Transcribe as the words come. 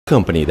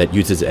company that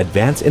uses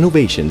advanced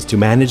innovations to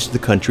manage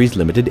the country's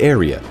limited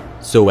area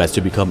so as to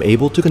become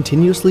able to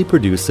continuously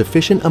produce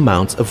sufficient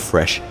amounts of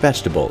fresh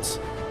vegetables.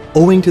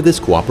 Owing to this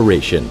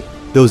cooperation,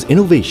 those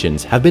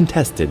innovations have been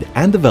tested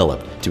and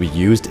developed to be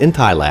used in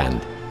Thailand.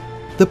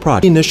 The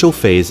initial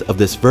phase of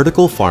this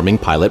vertical farming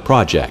pilot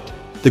project,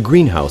 the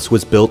greenhouse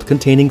was built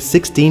containing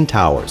 16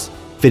 towers,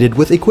 fitted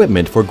with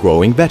equipment for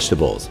growing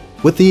vegetables,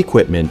 with the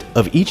equipment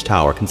of each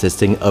tower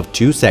consisting of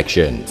 2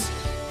 sections.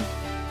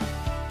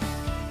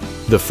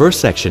 The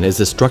first section is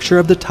the structure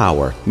of the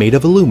tower made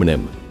of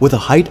aluminum with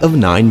a height of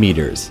 9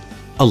 meters,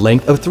 a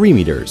length of 3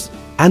 meters,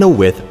 and a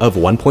width of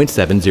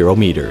 1.70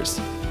 meters.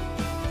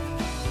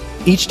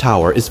 Each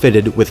tower is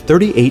fitted with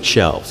 38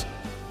 shelves,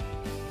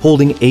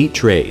 holding 8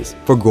 trays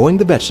for growing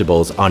the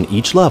vegetables on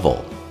each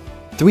level.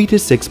 3 to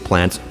 6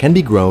 plants can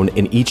be grown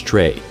in each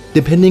tray,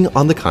 depending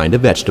on the kind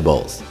of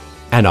vegetables.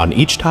 And on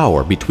each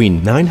tower,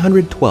 between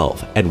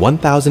 912 and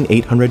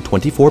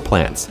 1,824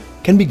 plants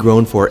can be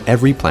grown for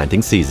every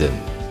planting season.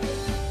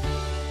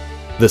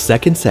 The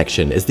second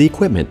section is the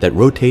equipment that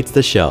rotates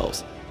the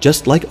shelves,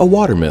 just like a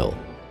water mill,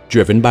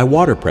 driven by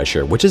water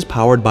pressure, which is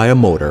powered by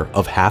a motor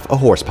of half a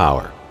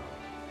horsepower.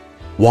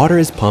 Water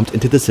is pumped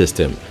into the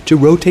system to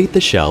rotate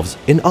the shelves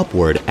in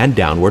upward and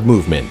downward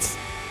movements.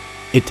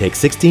 It takes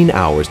 16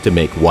 hours to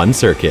make one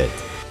circuit.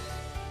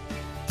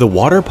 The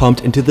water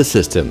pumped into the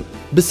system,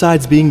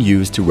 besides being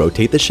used to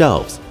rotate the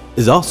shelves,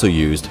 is also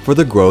used for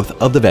the growth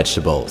of the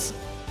vegetables.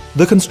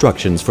 The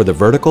constructions for the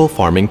vertical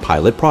farming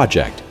pilot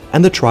project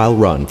and the trial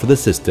run for the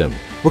system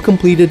were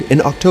completed in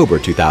October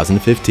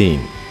 2015.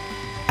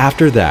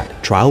 After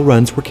that, trial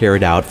runs were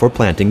carried out for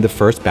planting the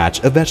first batch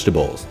of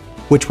vegetables,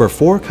 which were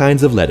 4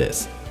 kinds of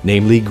lettuce,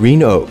 namely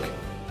green oak,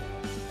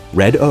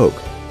 red oak,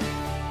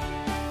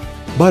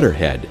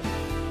 butterhead,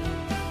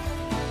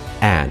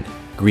 and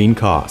green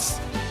cos.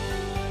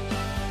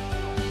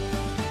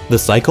 The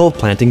cycle of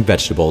planting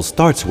vegetables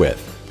starts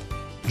with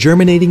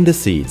germinating the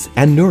seeds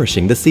and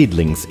nourishing the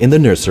seedlings in the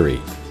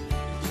nursery,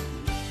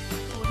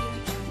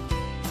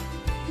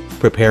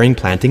 preparing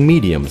planting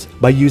mediums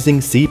by using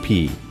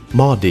CP,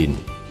 Maudin,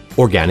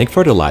 organic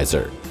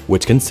fertilizer,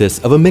 which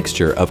consists of a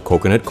mixture of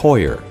coconut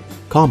coir,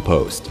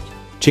 compost,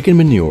 chicken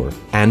manure,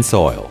 and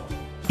soil.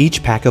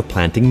 Each pack of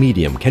planting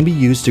medium can be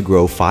used to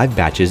grow 5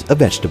 batches of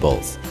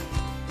vegetables.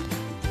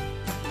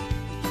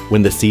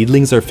 When the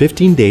seedlings are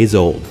 15 days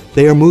old,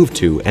 they are moved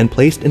to and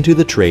placed into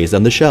the trays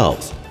on the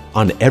shelves,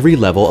 on every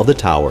level of the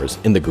towers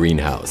in the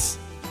greenhouse.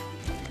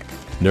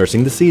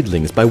 Nursing the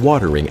seedlings by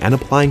watering and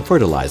applying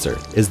fertilizer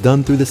is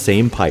done through the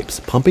same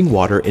pipes pumping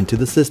water into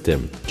the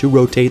system to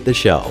rotate the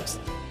shelves.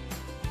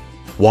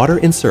 Water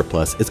in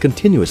surplus is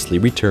continuously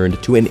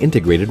returned to an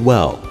integrated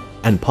well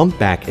and pumped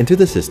back into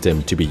the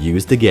system to be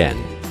used again.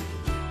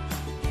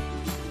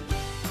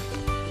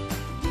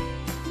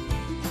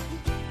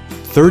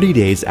 "30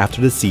 days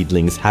after the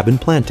seedlings have been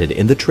planted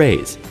in the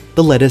trays,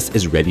 the lettuce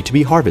is ready to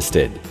be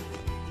harvested.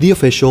 The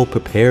official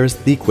prepares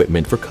the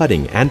equipment for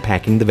cutting and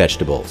packing the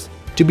vegetables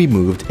to be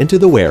moved into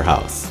the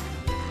warehouse.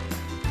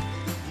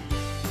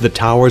 The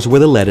towers where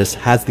the lettuce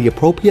has the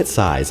appropriate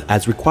size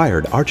as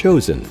required are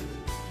chosen.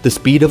 The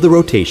speed of the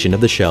rotation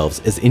of the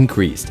shelves is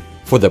increased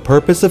for the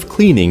purpose of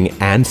cleaning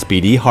and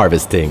speedy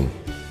harvesting.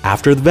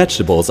 After the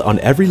vegetables on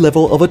every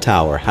level of a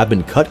tower have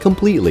been cut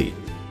completely,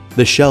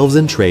 the shelves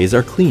and trays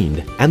are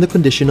cleaned and the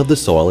condition of the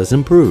soil is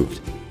improved.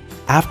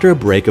 After a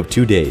break of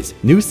 2 days,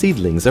 new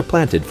seedlings are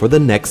planted for the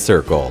next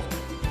circle."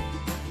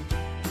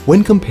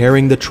 When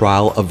comparing the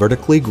trial of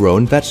vertically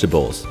grown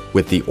vegetables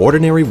with the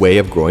ordinary way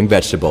of growing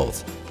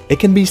vegetables, it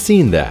can be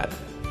seen that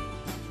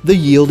the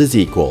yield is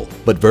equal,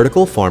 but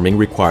vertical farming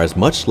requires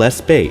much less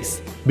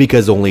space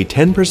because only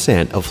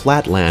 10% of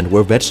flat land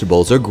where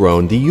vegetables are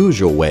grown the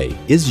usual way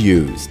is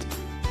used.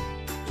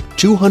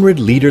 200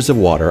 liters of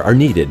water are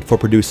needed for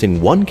producing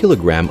 1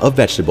 kilogram of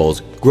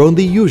vegetables grown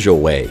the usual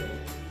way.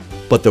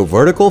 But the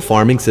vertical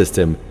farming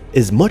system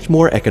is much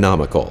more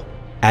economical,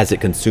 as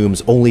it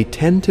consumes only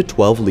 10 to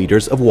 12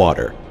 liters of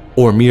water,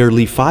 or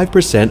merely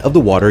 5% of the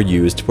water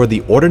used for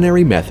the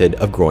ordinary method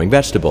of growing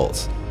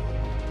vegetables.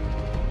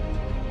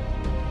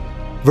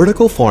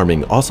 Vertical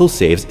farming also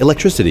saves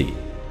electricity,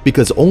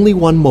 because only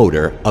one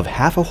motor of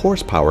half a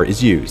horsepower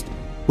is used,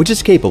 which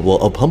is capable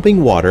of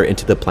pumping water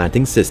into the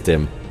planting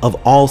system of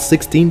all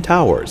 16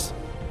 towers,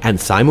 and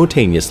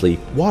simultaneously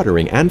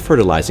watering and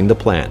fertilizing the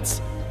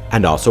plants,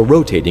 and also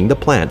rotating the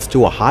plants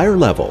to a higher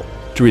level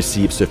to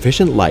receive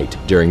sufficient light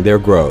during their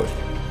growth.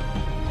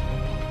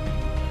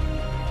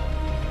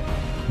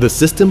 The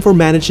system for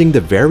managing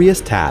the various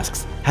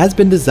tasks has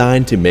been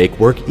designed to make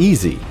work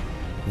easy.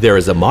 There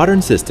is a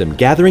modern system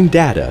gathering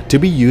data to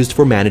be used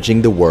for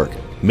managing the work,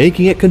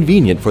 making it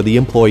convenient for the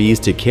employees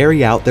to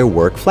carry out their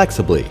work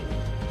flexibly.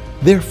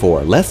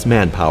 Therefore, less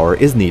manpower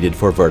is needed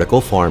for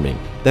vertical farming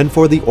than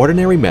for the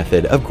ordinary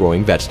method of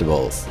growing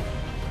vegetables.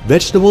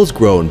 Vegetables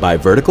grown by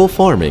vertical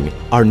farming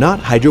are not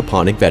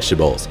hydroponic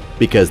vegetables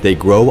because they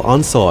grow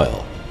on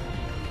soil.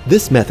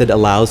 This method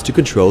allows to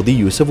control the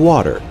use of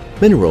water,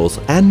 minerals,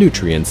 and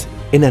nutrients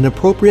in an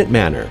appropriate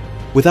manner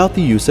without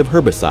the use of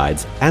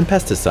herbicides and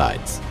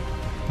pesticides.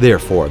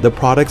 Therefore, the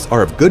products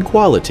are of good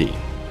quality.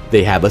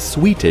 They have a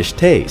sweetish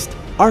taste,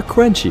 are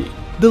crunchy,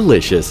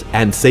 delicious,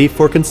 and safe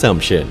for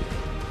consumption.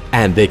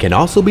 And they can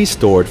also be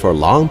stored for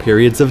long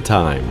periods of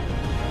time.